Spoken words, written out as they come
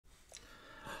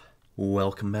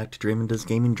Welcome back to Draemond Does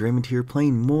Gaming. Draemond here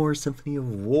playing more Symphony of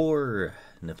War.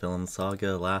 Nephilim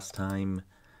Saga last time.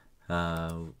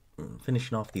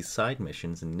 Finishing off these side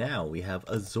missions, and now we have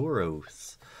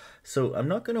Azoros. So I'm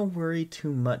not going to worry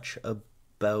too much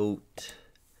about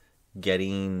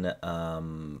getting...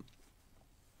 Oh,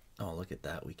 look at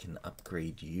that. We can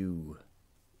upgrade you.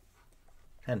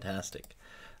 Fantastic.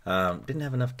 Didn't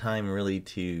have enough time really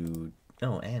to...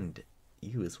 Oh, and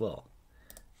you as well.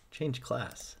 Change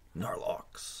class.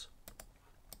 Narlox.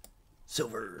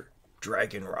 Silver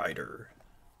Dragon Rider.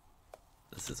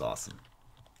 This is awesome.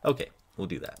 Okay, we'll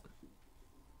do that.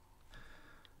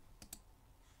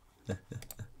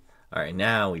 Alright,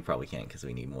 now we probably can't because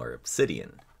we need more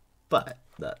obsidian. But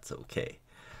that's okay.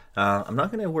 I'm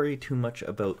not going to worry too much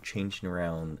about changing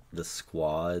around the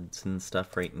squads and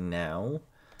stuff right now,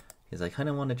 because I kind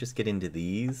of want to just get into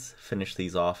these, finish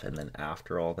these off, and then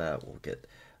after all that we'll get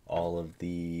all of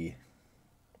the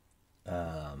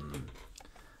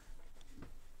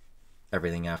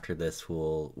everything after this.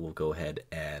 We'll go ahead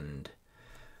and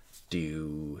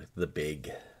do the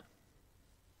big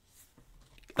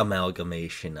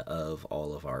amalgamation of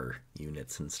all of our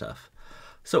units and stuff.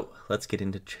 So let's get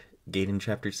into Gaiden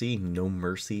Chapter C. No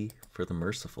mercy for the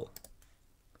merciful.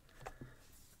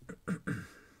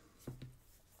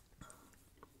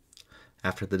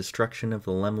 After the destruction of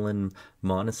the Lemlin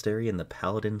monastery and the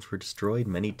paladins were destroyed,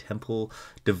 many temple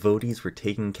devotees were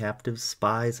taken captive.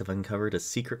 Spies have uncovered a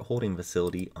secret holding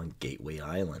facility on Gateway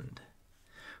Island.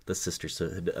 The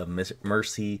Sisterhood of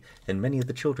Mercy and many of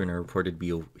the children are reported to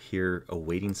be here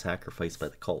awaiting sacrifice by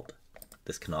the cult.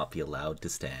 This cannot be allowed to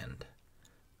stand.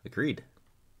 Agreed.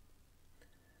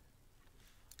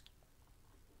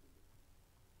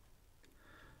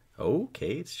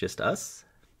 Okay, it's just us.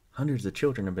 Hundreds of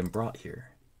children have been brought here.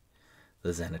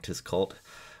 The Xanatus cult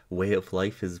way of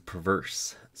life is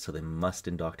perverse, so they must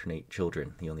indoctrinate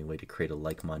children. The only way to create a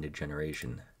like-minded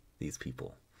generation. These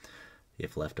people,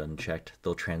 if left unchecked,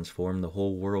 they'll transform the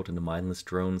whole world into mindless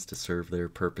drones to serve their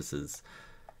purposes.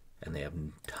 And they have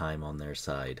time on their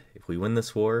side. If we win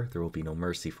this war, there will be no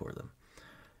mercy for them.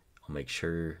 I'll make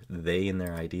sure they and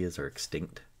their ideas are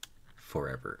extinct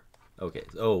forever. Okay,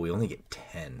 oh, we only get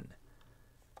 10.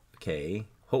 Okay.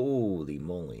 Holy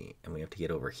moly. And we have to get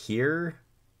over here.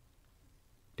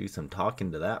 Do some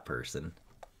talking to that person.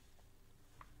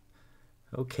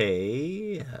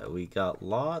 Okay. We got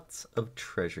lots of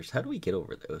treasures. How do we get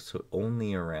over those? So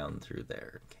only around through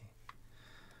there.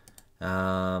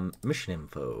 Okay. Mission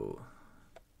info.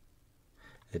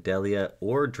 Adelia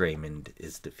or Draemond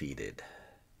is defeated.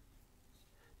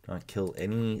 Do not kill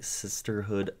any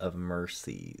Sisterhood of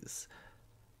Mercies.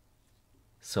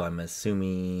 So I'm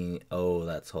assuming, oh,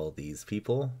 that's all these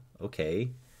people?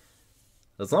 Okay.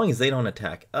 As long as they don't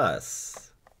attack us,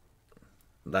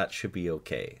 that should be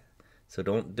okay. So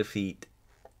don't defeat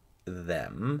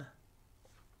them.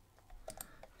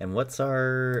 And what's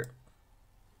our...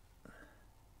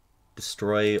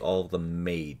 Destroy all the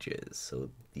mages.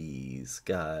 So these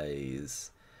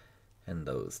guys and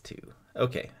those two.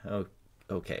 Okay. Oh,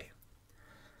 okay.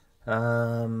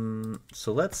 So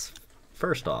let's...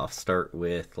 First off, start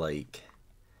with like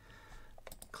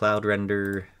cloud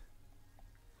render,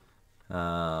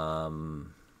 Barnabas,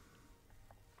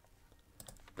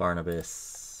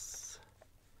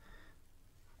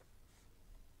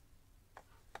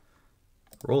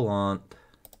 Roland,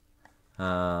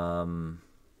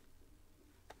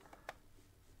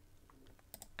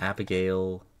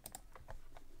 Abigail,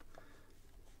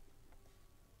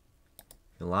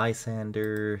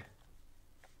 Lysander.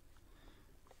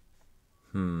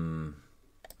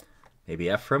 Maybe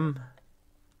Ephraim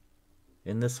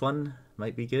in this one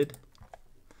might be good.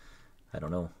 I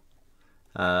don't know.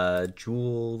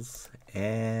 Jules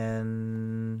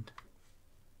and...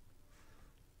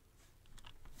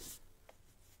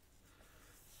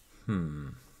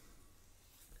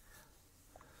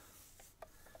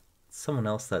 Someone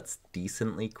else that's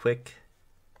decently quick.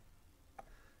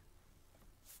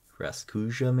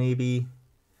 Raskuja maybe?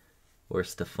 Or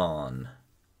Stefan.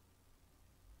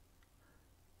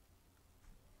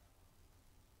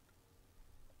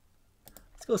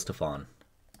 Let's go Stefan.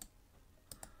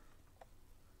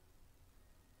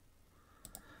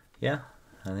 Yeah,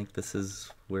 I think this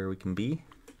is where we can be.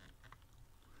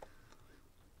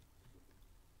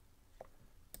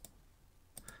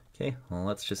 Okay, well,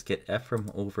 let's just get Ephraim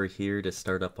over here to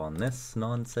start up on this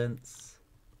nonsense.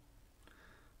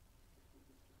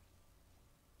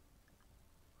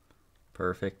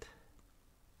 Perfect.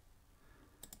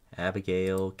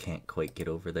 Abigail can't quite get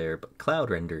over there, but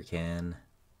Cloud Render can.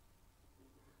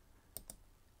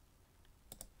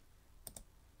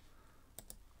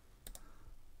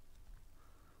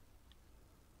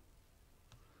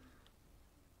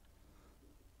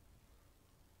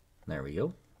 There we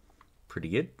go. Pretty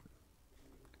good.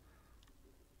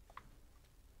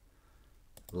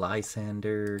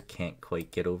 Lysander can't quite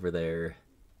get over there.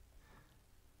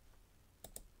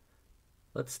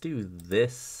 Let's do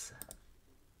this.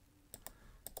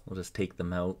 We'll just take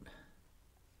them out.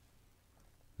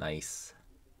 Nice.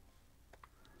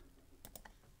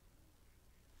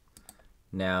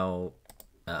 Now,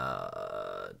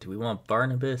 do we want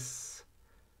Barnabas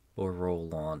or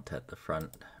Roland at the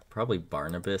front? Probably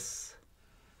Barnabas.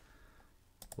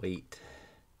 Wait.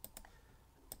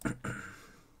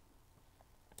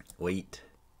 Wait.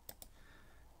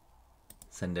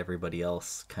 Send everybody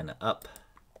else kind of up.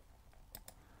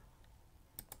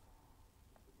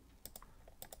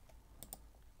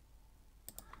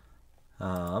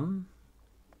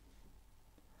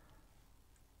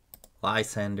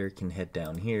 Lysander can head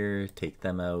down here, take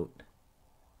them out.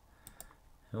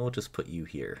 And we'll just put you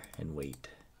here and wait.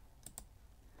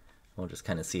 We'll just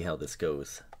kind of see how this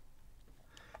goes.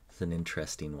 It's an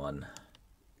interesting one.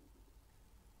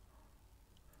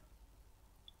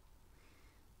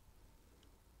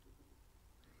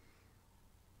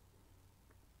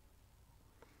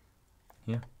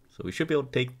 Yeah, so we should be able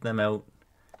to take them out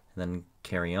and then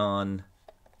carry on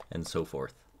and so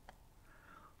forth.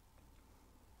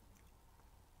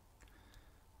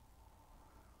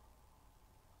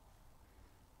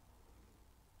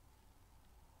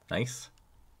 Nice.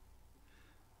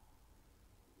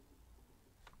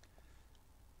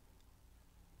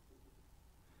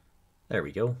 There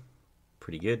we go.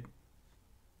 Pretty good.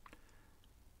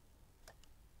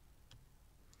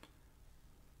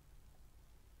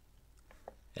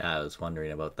 Yeah, I was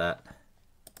wondering about that.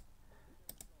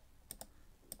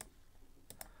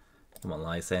 Come on,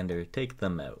 Lysander, take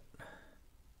them out.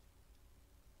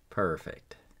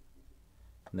 Perfect.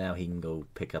 Now he can go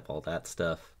pick up all that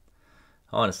stuff.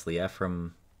 Honestly,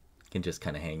 Ephraim can just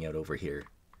kind of hang out over here.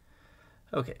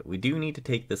 Okay, we do need to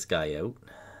take this guy out.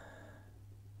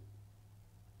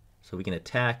 So we can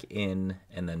attack in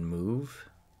and then move.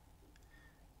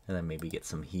 And then maybe get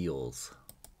some heals.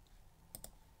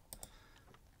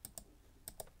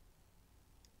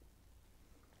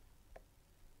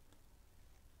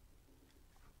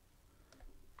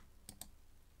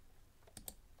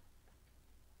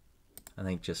 I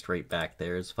think just right back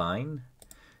there is fine.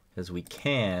 Because we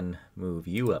can move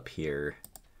you up here.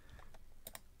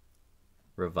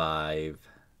 Revive.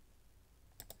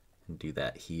 And do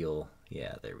that heal.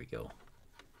 Yeah, there we go.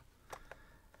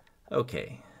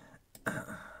 Okay. You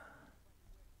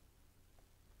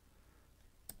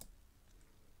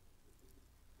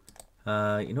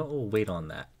know what? We'll wait on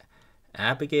that.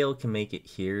 Abigail can make it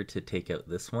here to take out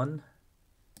this one.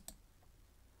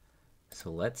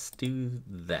 So let's do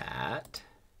that.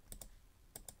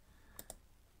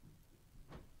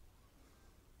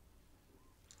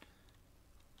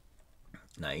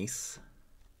 Nice.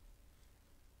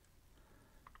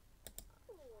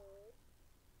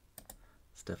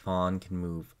 Stefan can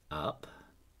move up.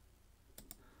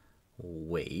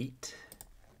 Wait.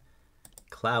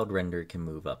 Cloud Render can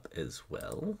move up as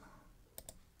well.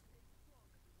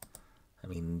 I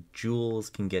mean,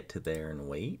 Jules can get to there and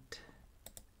wait.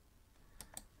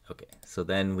 Okay, so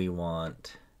then we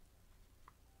want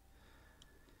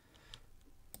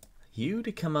you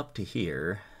to come up to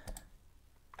here.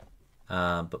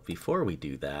 But before we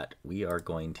do that, we are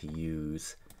going to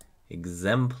use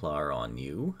Exemplar on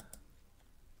you.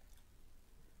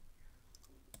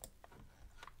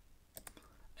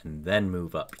 And then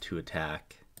move up to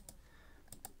attack.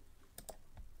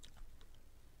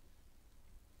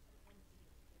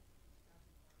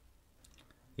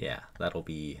 Yeah, that'll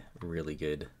be really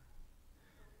good.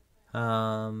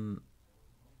 Yeah,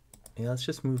 let's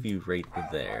just move you right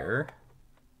there.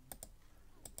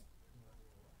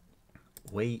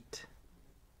 Wait.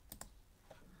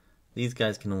 These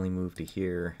guys can only move to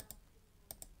here.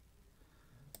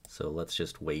 So let's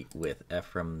just wait with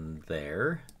Ephraim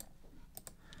there.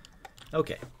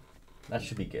 Okay, that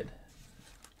should be good.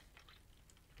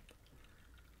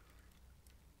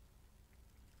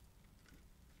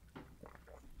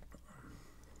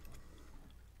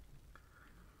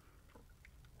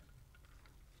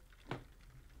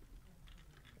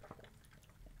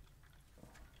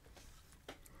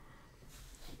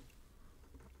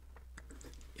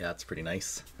 Yeah, that's pretty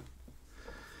nice.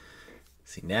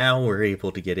 See, now we're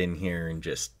able to get in here and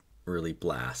just really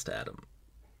blast at them.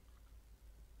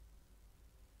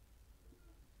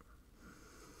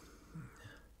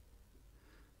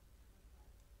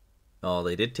 Oh,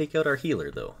 they did take out our healer,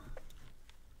 though.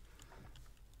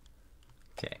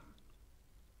 Okay.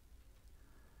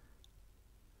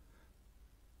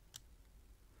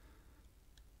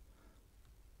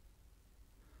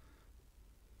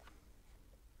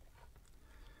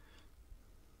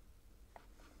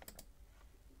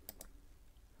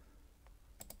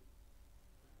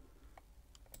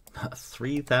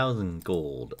 3,000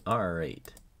 gold.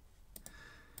 Alright.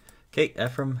 Okay,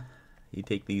 Ephraim, you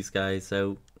take these guys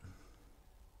out.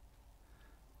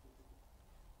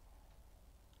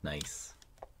 Nice.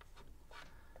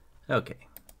 Okay.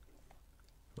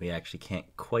 We actually can't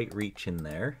quite reach in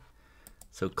there.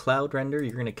 So Cloud Render,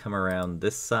 you're going to come around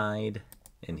this side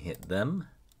and hit them.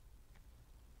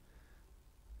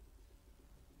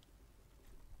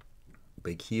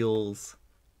 Big heals.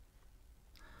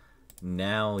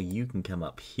 Now you can come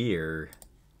up here,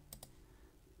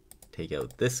 take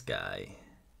out this guy.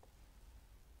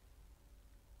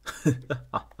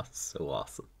 So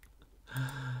awesome.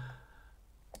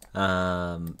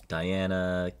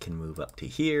 Diana can move up to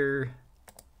here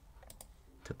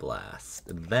to blast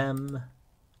them.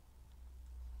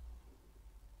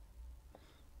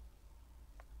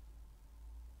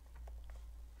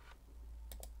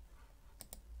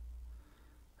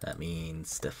 That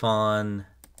means Stefan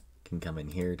can come in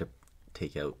here to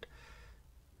take out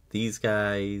these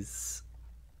guys.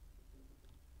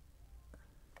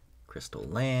 Crystal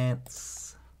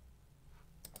Lance.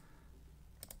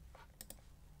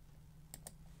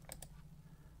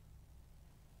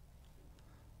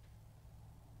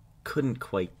 Couldn't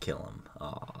quite kill him.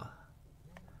 Aw.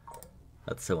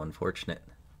 That's so unfortunate.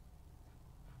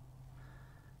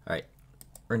 Alright,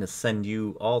 we're going to send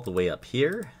you all the way up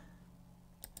here.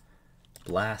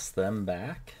 Blast them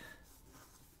back.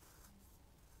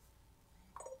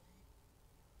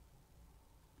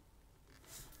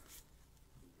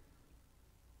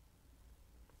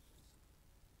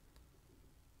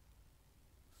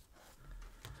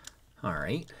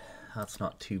 Alright, that's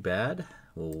not too bad.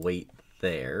 We'll wait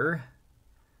there.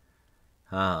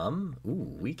 Ooh,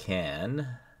 we can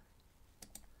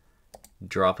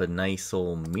drop a nice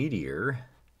old meteor.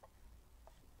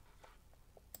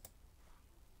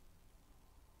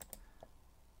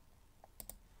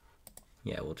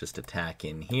 Yeah, we'll just attack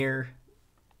in here.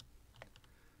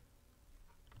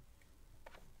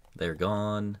 They're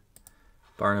gone.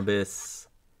 Barnabas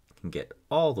can get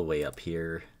all the way up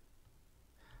here.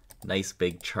 Nice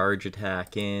big charge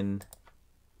attack in.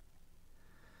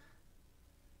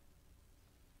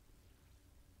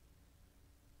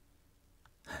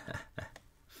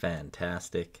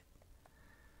 Fantastic.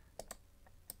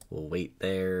 We'll wait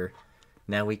there.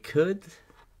 Now we could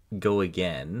go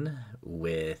again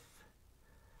with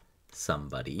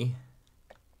somebody.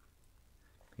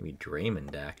 Maybe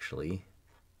Draemond, actually.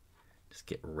 Just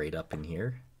get right up in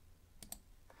here.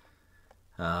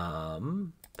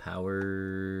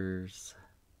 Powers.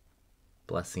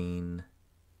 Blessing.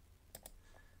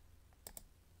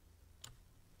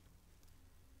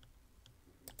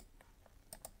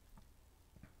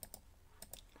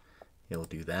 He'll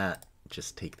do that.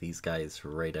 Just take these guys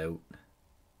right out.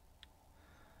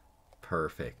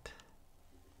 Perfect.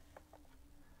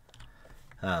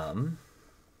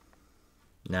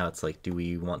 Now it's like, do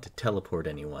we want to teleport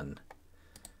anyone?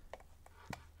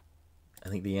 I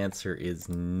think the answer is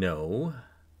no.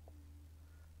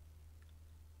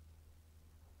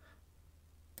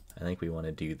 I think we want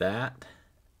to do that.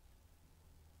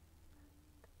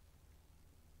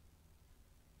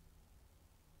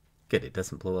 Good, it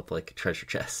doesn't blow up like a treasure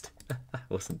chest. I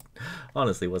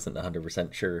honestly wasn't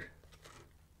 100% sure.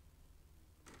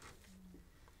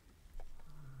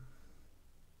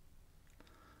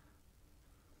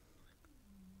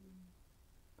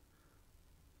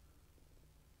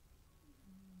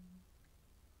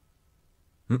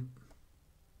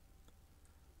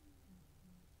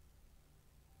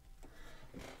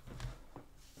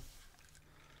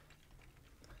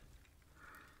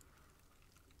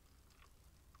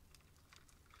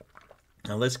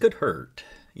 Now this could hurt,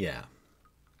 yeah.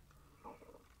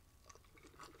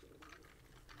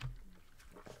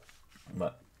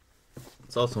 But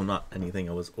it's also not anything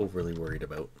I was overly worried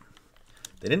about.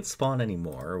 They didn't spawn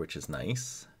anymore, which is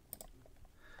nice.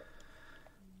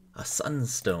 A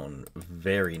sunstone,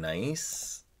 very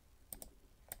nice.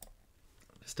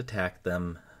 Just attack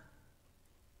them.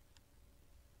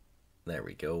 There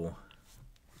we go.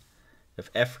 If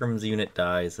Ephraim's unit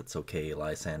dies, that's okay.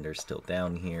 Lysander's still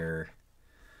down here.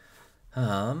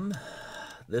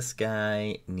 This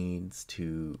guy needs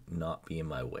to not be in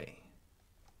my way.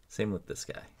 Same with this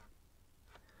guy.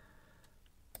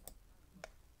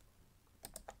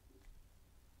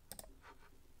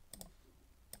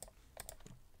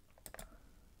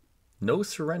 No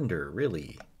surrender,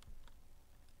 really.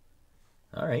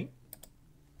 Alright.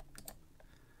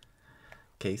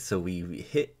 Okay, so we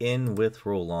hit in with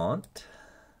Roland,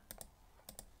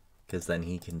 because then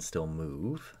he can still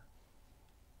move.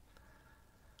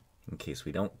 In case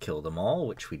we don't kill them all,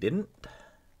 which we didn't.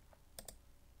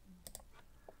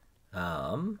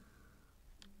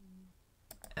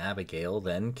 Abigail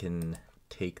then can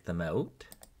take them out.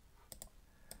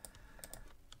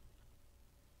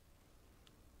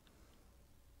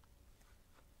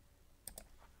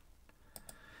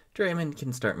 Draemond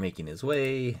can start making his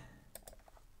way.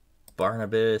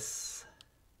 Barnabas.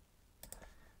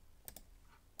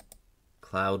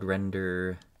 Cloud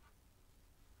Render.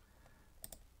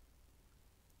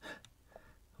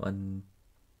 1,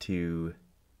 2,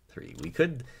 3.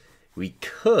 We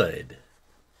could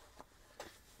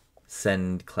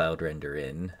send Cloud Render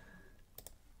in,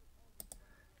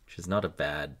 which is not a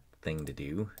bad thing to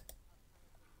do.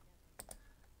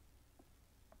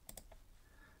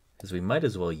 Because we might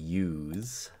as well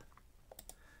use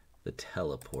the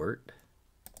teleport.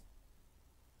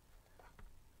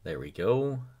 There we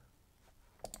go.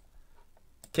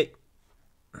 Okay.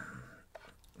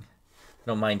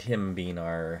 Don't mind him being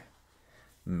our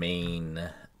main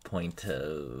point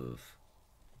of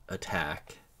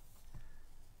attack.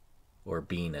 Or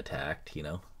being attacked, you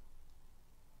know.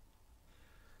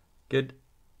 Good.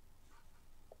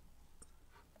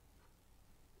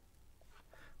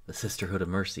 The Sisterhood of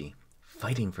Mercy.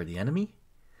 Fighting for the enemy?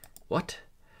 What?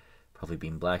 Probably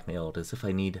being blackmailed, as if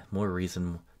I need more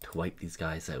reason to wipe these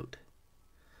guys out.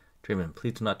 Draemond,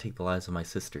 please do not take the lives of my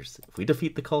sisters. If we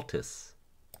defeat the cultists,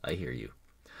 I hear you.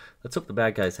 Let's hope the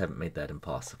bad guys haven't made that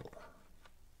impossible.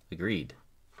 Agreed.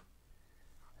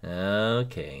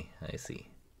 Okay, I see.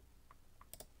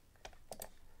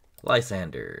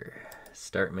 Lysander,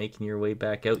 start making your way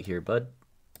back out here, bud.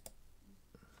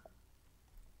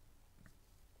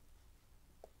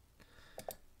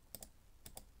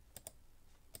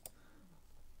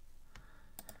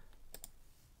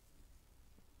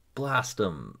 Blast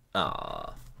him.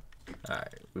 Ah.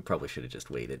 Alright, we probably should have just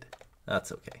waited.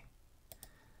 That's okay.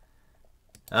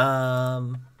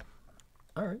 Alright.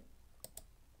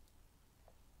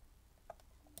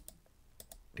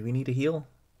 Do we need a heal?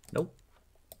 Nope.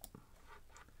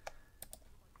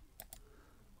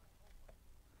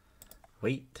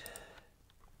 Wait.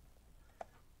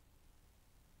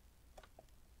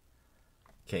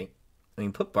 Okay. I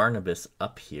mean, put Barnabas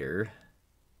up here.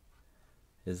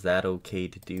 Is that okay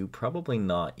to do? Probably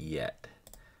not yet,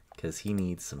 because he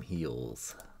needs some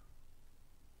heals.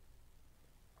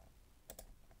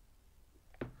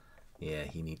 Yeah,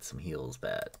 he needs some heals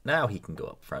bad. Now he can go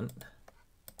up front.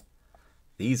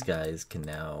 These guys can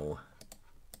now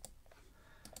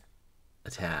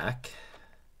attack.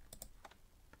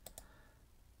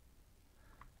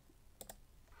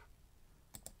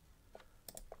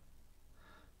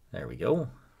 There we go.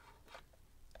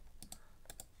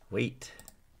 Wait.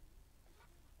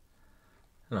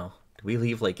 I don't know. Do we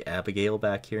leave like Abigail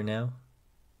back here now?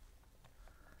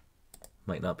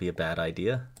 Might not be a bad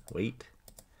idea. Wait.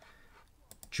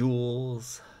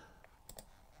 Jules.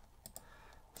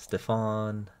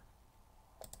 Stefan.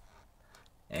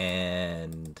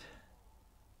 And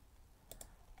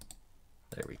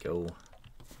there we go.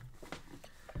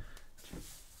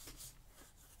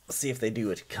 Let's see if they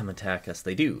do it. Come attack us.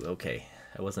 They do. Okay.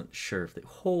 I wasn't sure if they...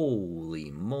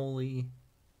 Holy moly.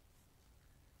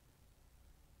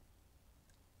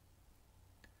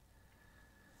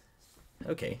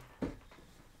 Okay.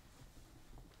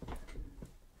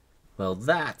 Well,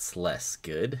 that's less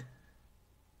good.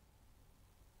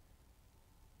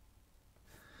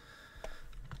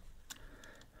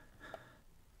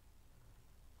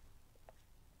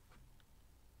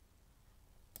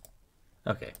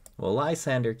 Okay. Well,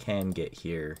 Lysander can get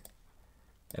here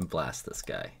and blast this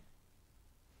guy.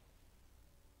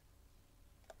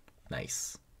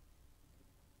 Nice.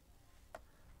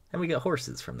 And we got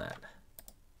horses from that.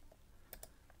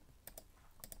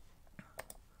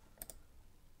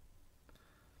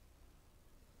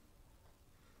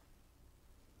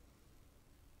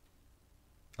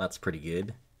 That's pretty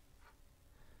good.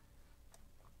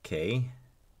 Okay.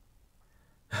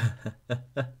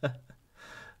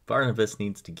 Barnabas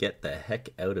needs to get the heck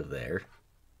out of there.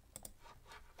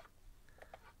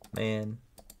 Man.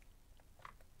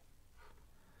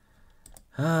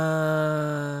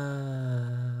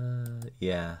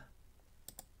 Yeah.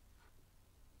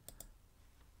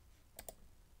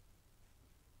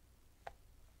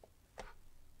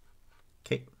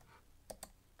 Okay.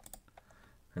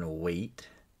 We're gonna wait.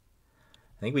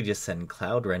 I think we just send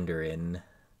Cloud Render in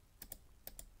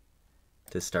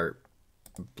to start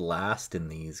blasting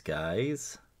these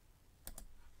guys.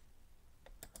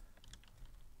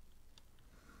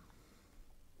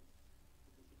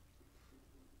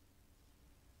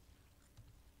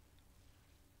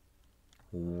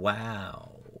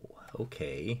 Wow.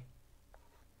 Okay.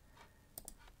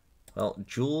 Well,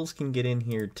 Jules can get in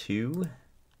here too.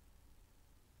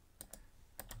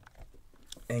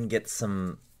 and get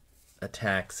some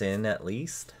attacks in at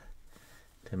least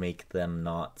to make them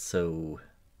not so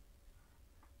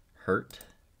hurt.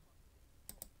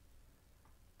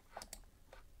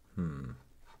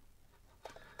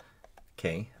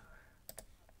 Okay.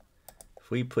 If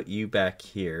we put you back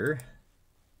here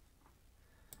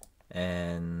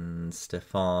and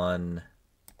Stefan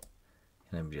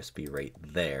can just be right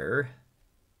there.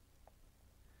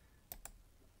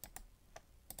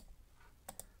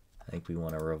 I think we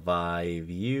want to revive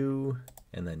you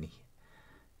and then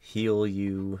heal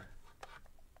you.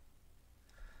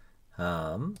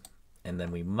 And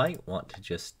then we might want to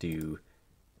just do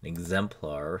an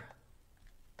exemplar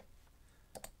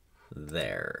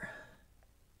there.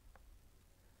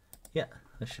 Yeah,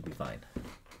 that should be fine.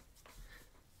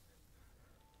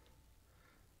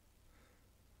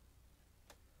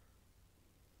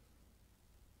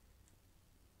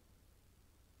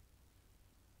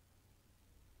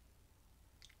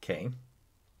 Okay.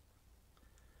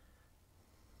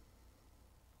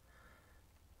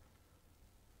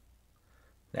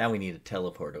 Now we need a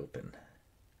teleport open.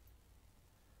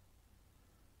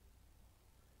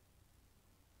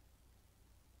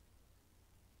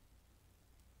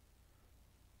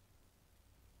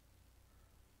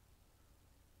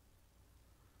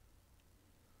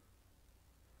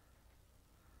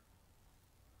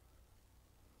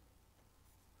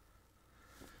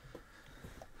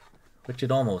 Which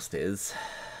it almost is.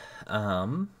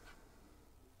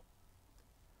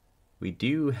 We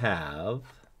do have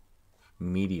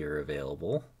Meteor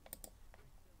available.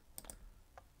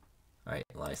 Alright,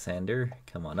 Lysander,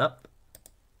 come on up.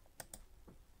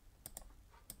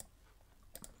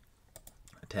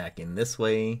 Attack in this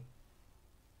way.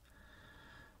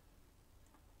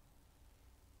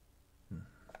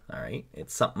 Alright,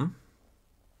 it's something.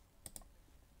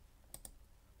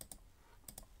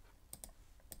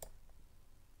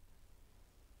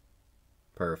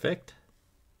 Perfect.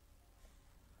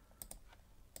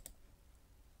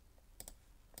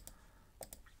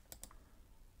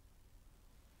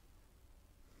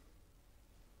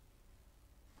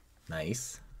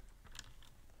 Nice.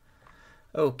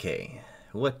 Okay,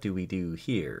 what do we do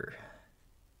here?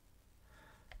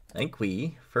 I think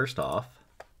we, first off,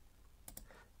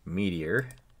 Meteor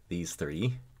these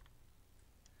three.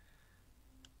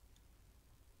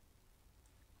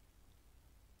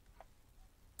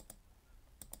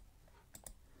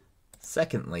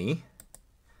 Secondly,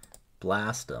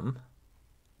 blast them.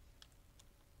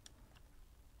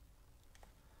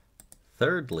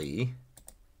 Thirdly,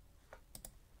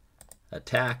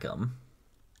 attack them.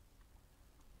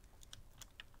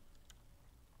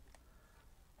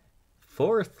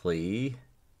 Fourthly,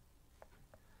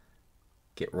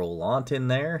 get Roland in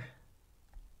there.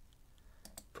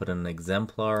 Put an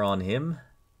exemplar on him.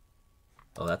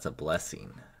 Oh, that's a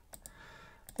blessing.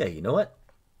 Yeah, you know what?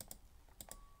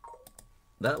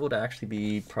 That would actually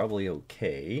be probably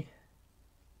okay.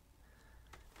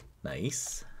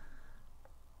 Nice.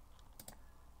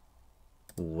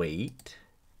 Weight.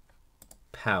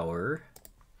 Power.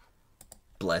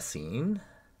 Blessing.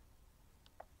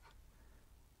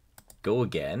 Go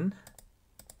again.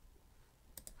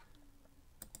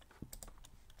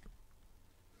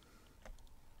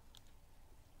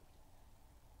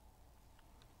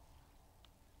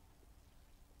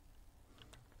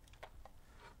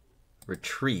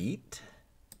 Retreat.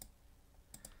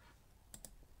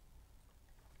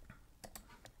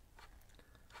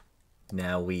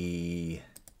 Now we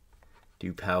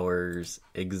do powers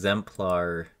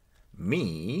exemplar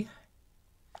me,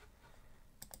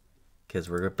 because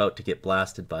we're about to get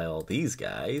blasted by all these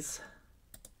guys.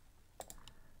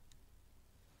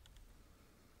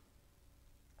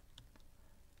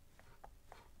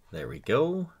 There we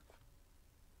go.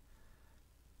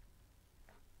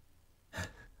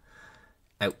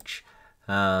 Ouch.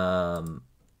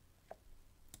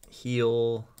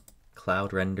 Heal,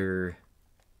 cloud render.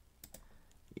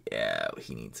 Yeah,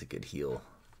 he needs a good heal.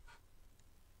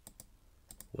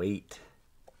 Wait.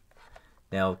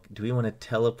 Now, do we want to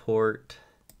teleport?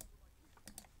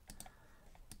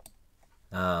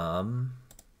 We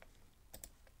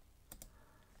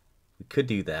could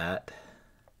do that.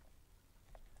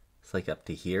 It's like up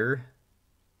to here.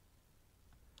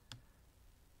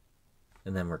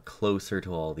 And then we're closer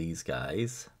to all these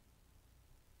guys.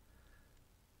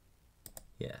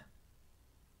 Yeah.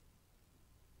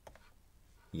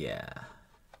 Yeah.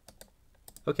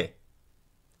 Okay.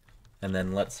 And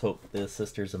then let's hope the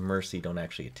Sisters of Mercy don't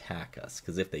actually attack us,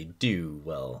 because if they do,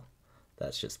 well,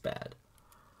 that's just bad.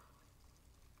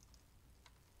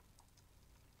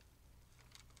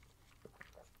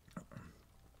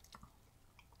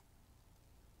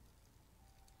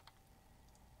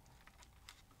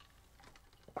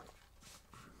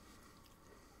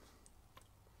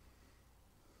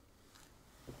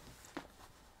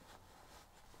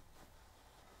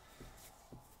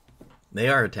 They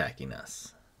are attacking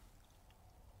us.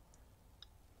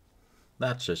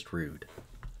 That's just rude.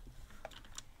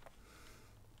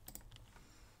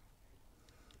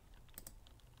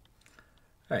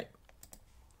 Alright.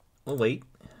 We'll wait.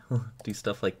 We'll do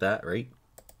stuff like that, right?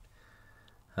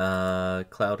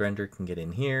 Cloud Render can get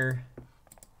in here.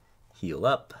 Heal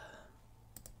up.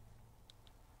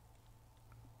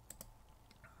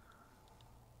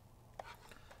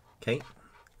 Okay.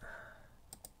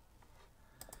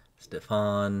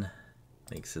 Stefan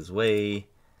makes his way.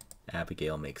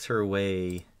 Abigail makes her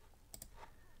way.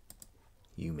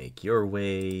 You make your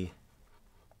way.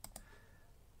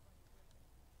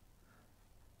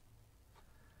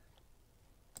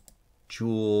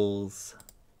 Jules.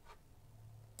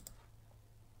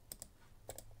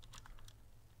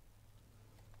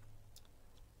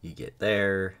 You get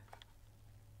there.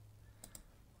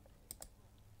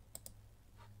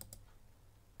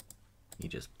 You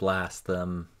just blast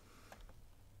them.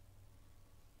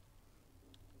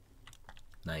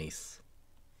 Nice.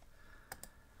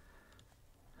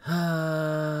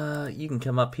 You can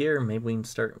come up here. Maybe we can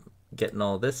start getting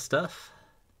all this stuff.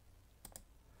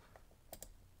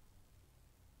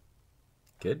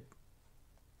 Good.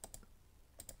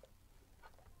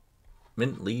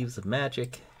 Mint Leaves of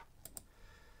Magic.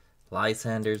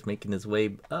 Lysander's making his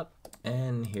way up.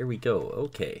 And here we go.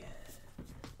 Okay.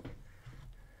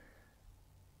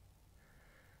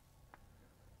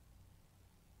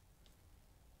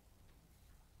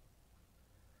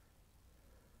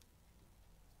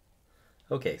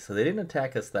 Okay, so they didn't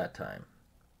attack us that time.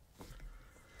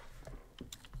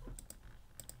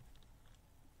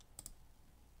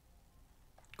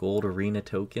 Gold Arena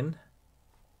token.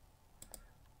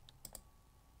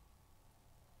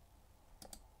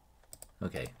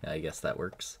 Okay, I guess that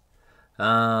works.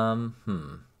 Proof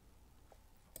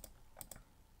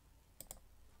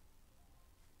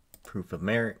of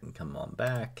merit and come on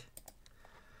back.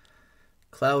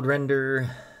 Cloud Render.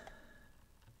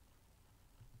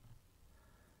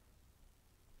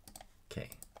 Okay,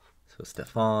 so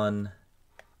Stefan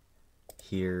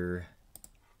here.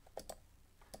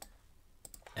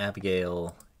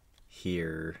 Abigail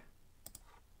here.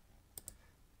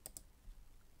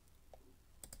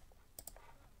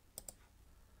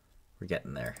 We're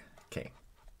getting there. Okay.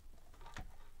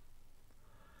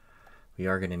 We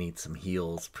are going to need some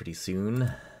heals pretty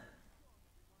soon.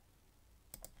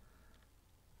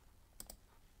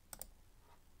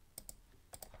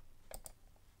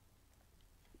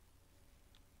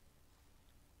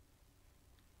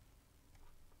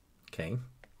 Okay.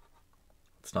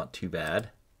 It's not too bad.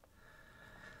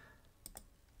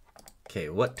 Okay,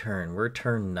 what turn? We're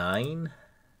turn 9.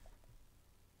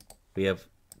 We have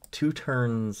 2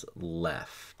 turns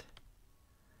left.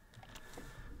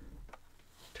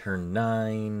 Turn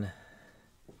 9.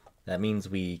 That means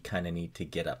we kind of need to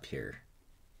get up here.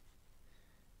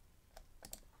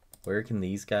 Where can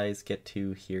these guys get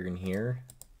to? Here and here?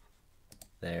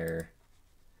 There.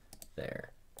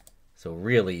 There. So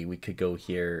really, we could go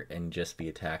here and just be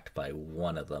attacked by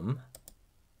one of them.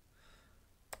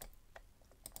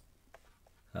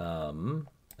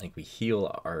 I think we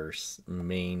heal our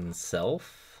main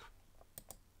self.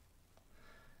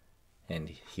 And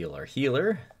heal our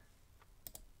healer.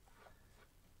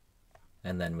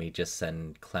 And then we just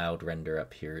send Cloud Render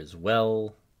up here as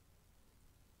well.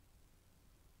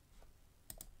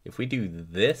 If we do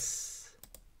this,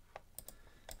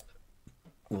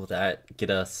 will that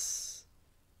get us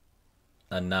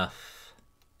enough?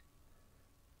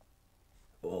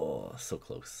 Oh, so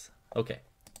close. Okay.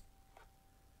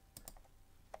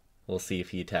 We'll see if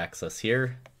he attacks us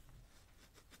here.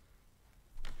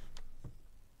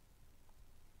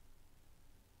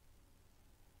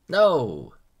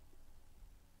 No!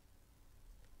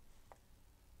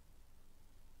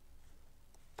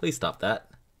 Please stop that.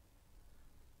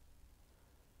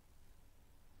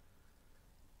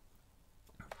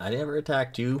 I never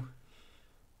attacked you.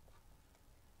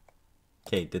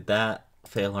 Okay, did that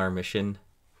fail our mission?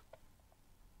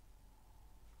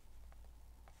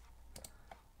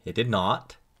 It did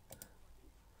not.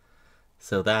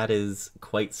 So that is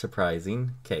quite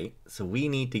surprising. Okay, so we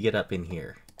need to get up in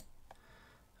here.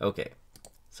 Okay,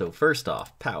 so first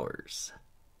off, powers.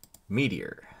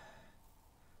 Meteor.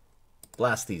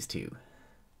 Blast these two.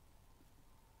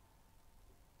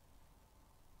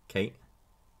 Okay.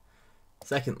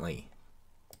 Secondly,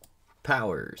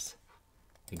 powers.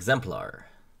 Exemplar.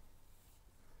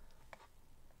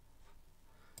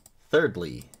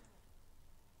 Thirdly,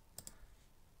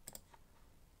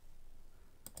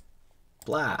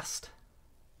 blast.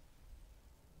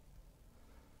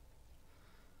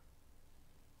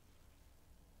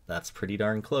 That's pretty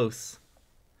darn close.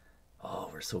 Oh,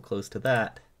 we're so close to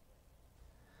that.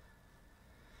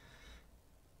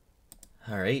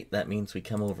 Alright, that means we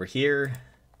come over here.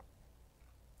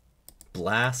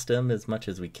 Blast them as much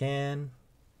as we can.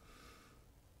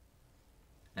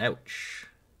 Ouch.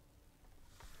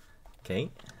 Okay.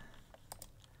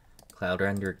 Cloud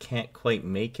Render can't quite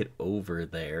make it over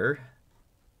there.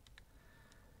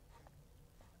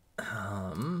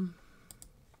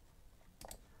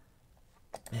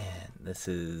 Man, this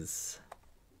is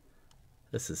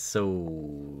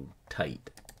so tight.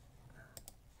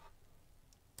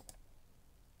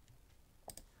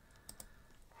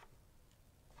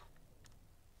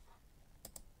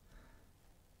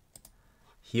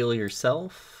 Heal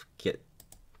yourself. Get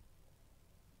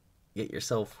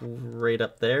yourself right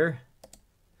up there.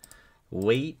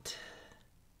 Wait.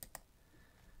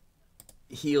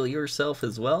 Heal yourself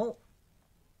as well,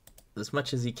 as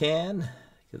much as you can,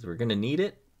 because we're gonna need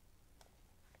it.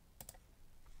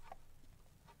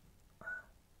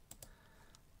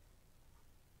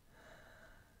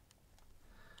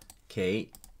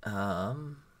 Okay,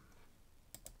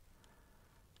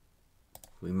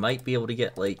 we might be able to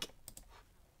get like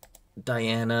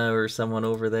Diana or someone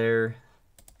over there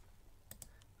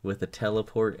with a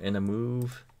teleport and a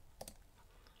move.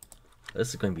 This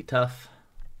is going to be tough.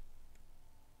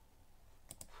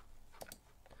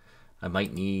 I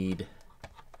might need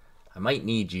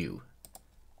you.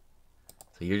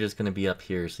 So you're just going to be up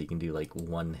here so you can do like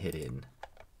one hit in.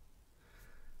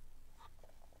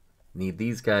 Need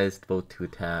these guys both to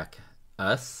attack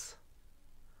us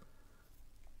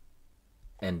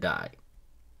and die.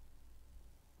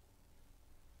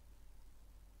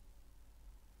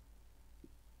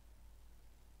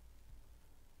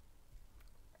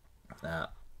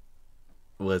 That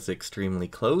was extremely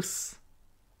close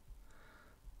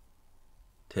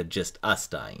to just us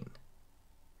dying.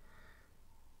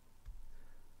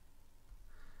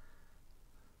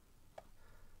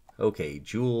 Okay,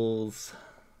 Jules.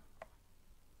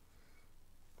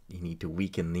 You need to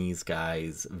weaken these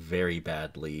guys very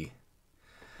badly.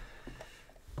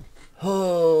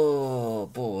 Oh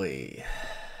boy.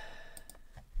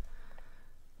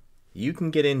 You can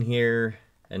get in here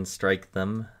and strike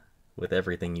them with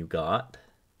everything you got.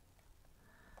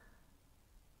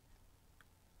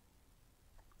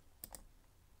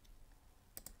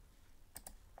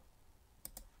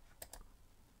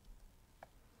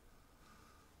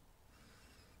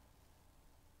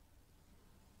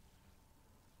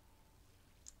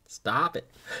 Stop it.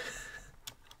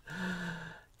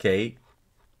 Okay.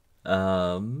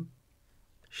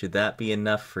 Should that be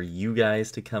enough for you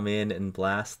guys to come in and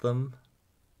blast them?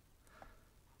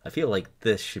 I feel like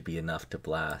this should be enough to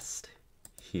blast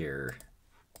here.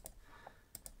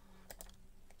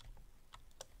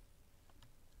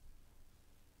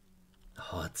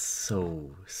 Oh, it's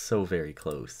so very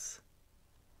close.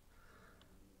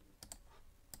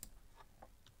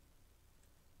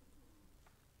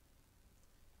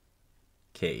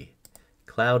 Okay,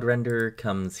 Cloud Render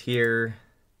comes here.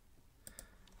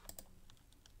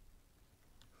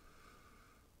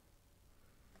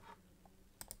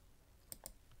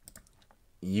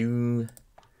 You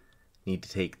need to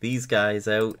take these guys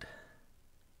out.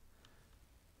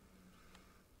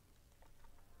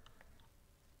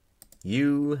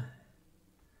 You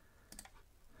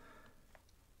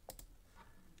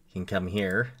can come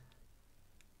here.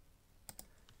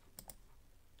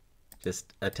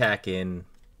 Just attack in.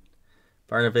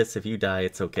 Barnabas, if you die,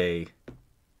 it's okay.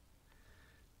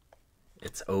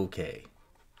 It's okay.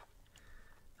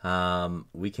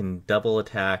 We can double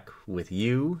attack with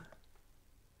you.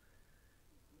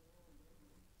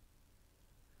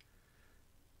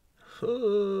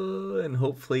 And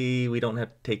hopefully we don't have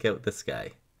to take out this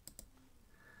guy.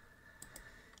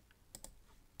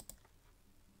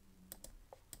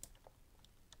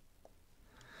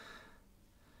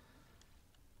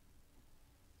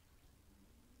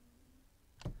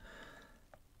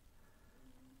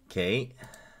 Okay.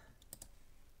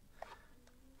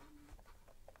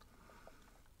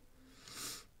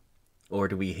 Or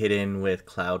do we hit in with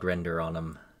Cloud Render on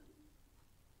him?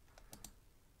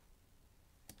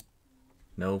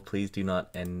 No, please do not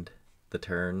end the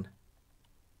turn.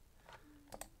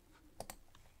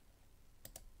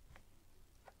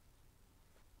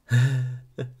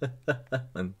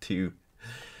 And two.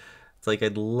 It's like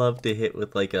I'd love to hit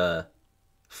with like a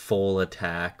full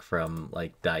attack from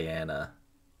like Diana.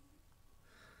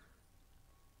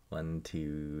 1,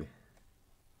 2.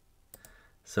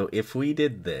 So if we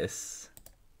did this,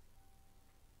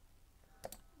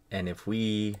 and if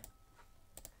we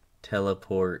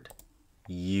teleport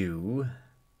you,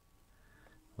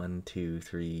 1, 2,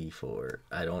 3, 4.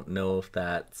 I don't know if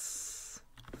that's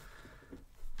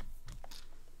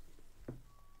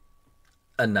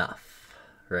enough,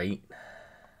 right?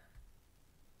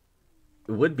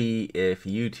 It would be if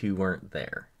you two weren't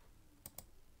there.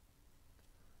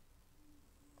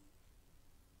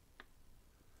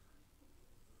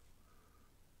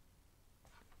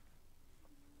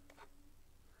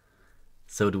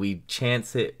 So do we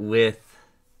chance it with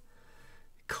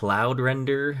cloud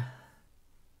render?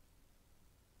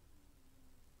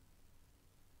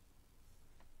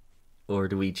 Or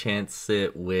do we chance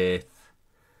it with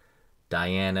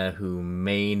Diana, who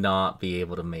may not be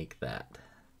able to make that?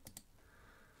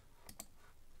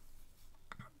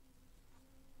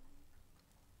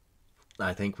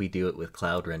 I think we do it with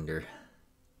cloud render.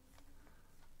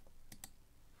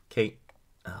 Okay.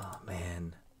 Oh,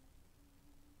 man.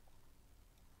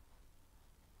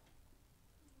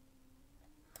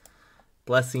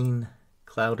 Blessing,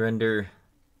 cloud render.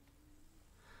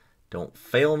 Don't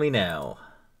fail me now.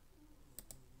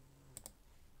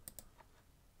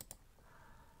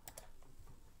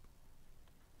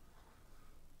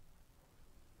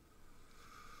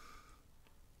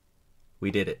 We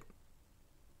did it.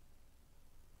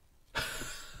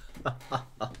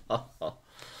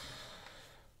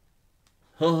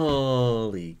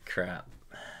 Holy crap.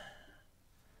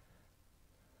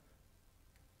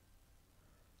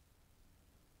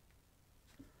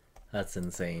 That's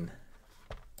insane.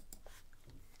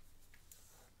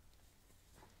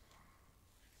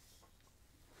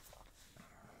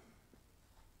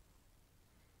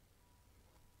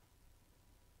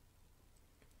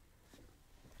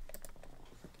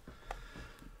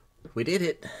 We did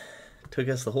it. Took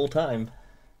us the whole time.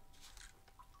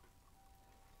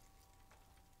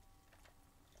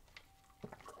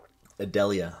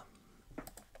 Adelia.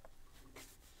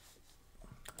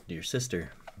 Dear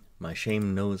sister, my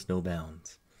shame knows no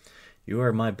bounds. You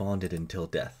are my bonded until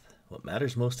death. What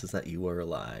matters most is that you are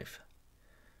alive.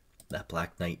 That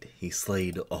black night, he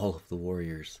slayed all of the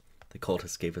warriors. The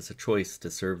cultists gave us a choice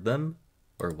to serve them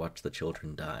or watch the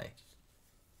children die.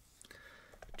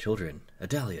 Children,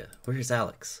 Adelia, where is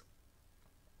Alex?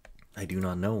 I do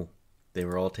not know. They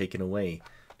were all taken away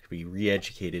to be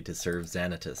re-educated to serve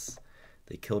Xanatus.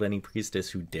 They killed any priestess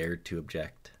who dared to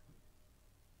object.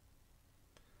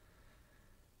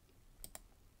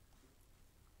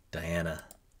 Diana.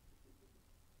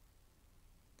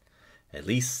 At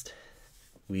least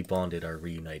we bonded are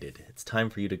reunited. It's time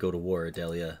for you to go to war,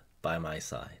 Adelia, by my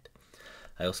side.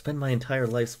 I will spend my entire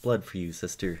life's blood for you,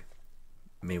 sister.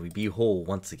 May we be whole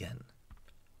once again.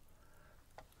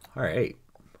 Alright.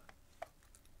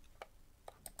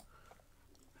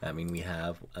 I mean, we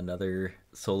have another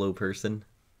solo person.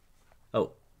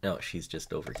 Oh, no, she's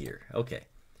just over here. Okay.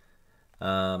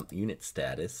 Unit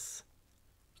status.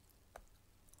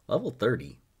 Level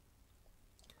 30.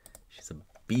 She's a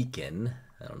beacon.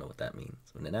 I don't know what that means.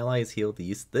 When an ally is healed,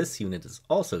 this unit is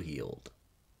also healed.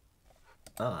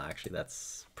 Oh, actually,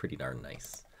 that's pretty darn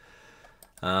nice.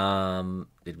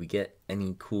 Did we get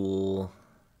any cool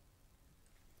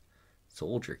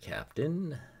soldier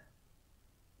captain?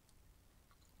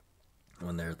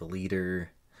 When they're the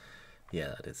leader.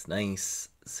 Yeah, that is nice.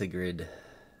 Sigrid.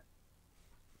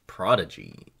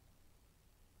 Prodigy.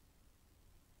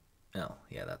 Oh,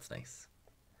 yeah, that's nice.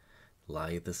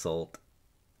 Lithe Assault.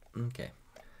 Okay.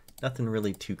 Nothing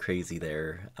really too crazy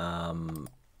there.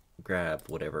 Grab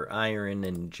whatever iron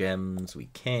and gems we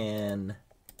can.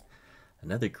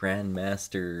 Another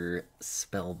Grandmaster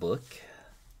spellbook.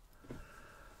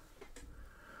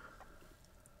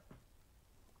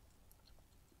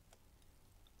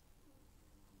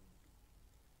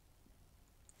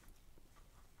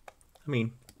 I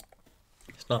mean,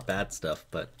 it's not bad stuff,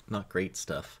 but not great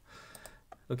stuff.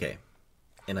 Okay,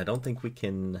 and I don't think we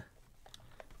can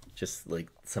just like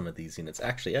some of these units.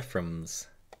 Actually, Ephraim's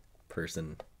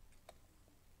person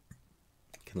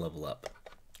can level up.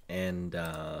 And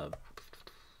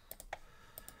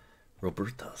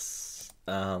Roberta's.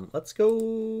 Let's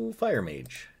go Fire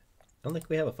Mage. I don't think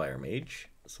we have a Fire Mage,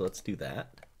 so let's do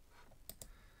that.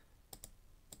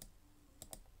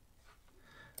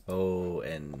 Oh,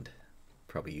 and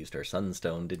probably used our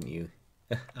Sunstone, didn't you?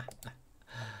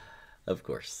 Of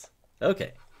course.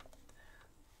 Okay.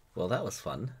 Well, that was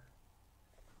fun.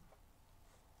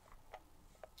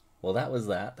 Well, that was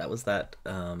that. That was that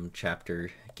chapter,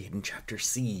 Gaiden Chapter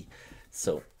C.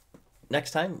 So,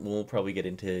 next time we'll probably get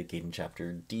into Gaiden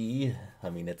Chapter D. I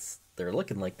mean, they're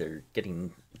looking like they're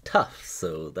getting tough,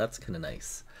 so that's kind of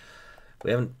nice.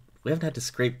 We haven't had to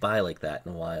scrape by like that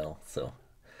in a while. So,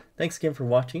 thanks again for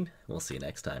watching. We'll see you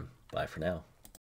next time. Bye for now.